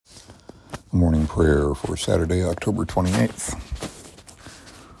Morning prayer for Saturday, October 28th.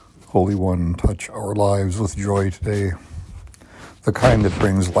 Holy One, touch our lives with joy today, the kind that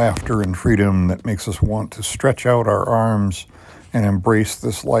brings laughter and freedom, that makes us want to stretch out our arms and embrace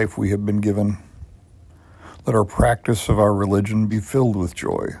this life we have been given. Let our practice of our religion be filled with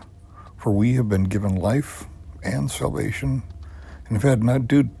joy, for we have been given life and salvation, and have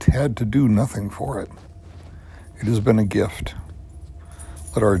had to do nothing for it. It has been a gift.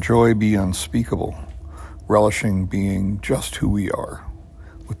 Let our joy be unspeakable, relishing being just who we are,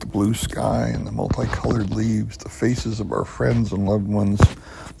 with the blue sky and the multicolored leaves, the faces of our friends and loved ones,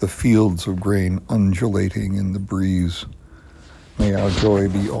 the fields of grain undulating in the breeze. May our joy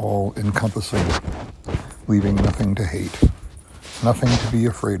be all-encompassing, leaving nothing to hate, nothing to be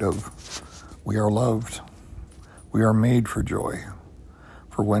afraid of. We are loved. We are made for joy.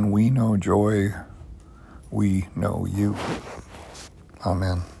 For when we know joy, we know you.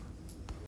 Amen.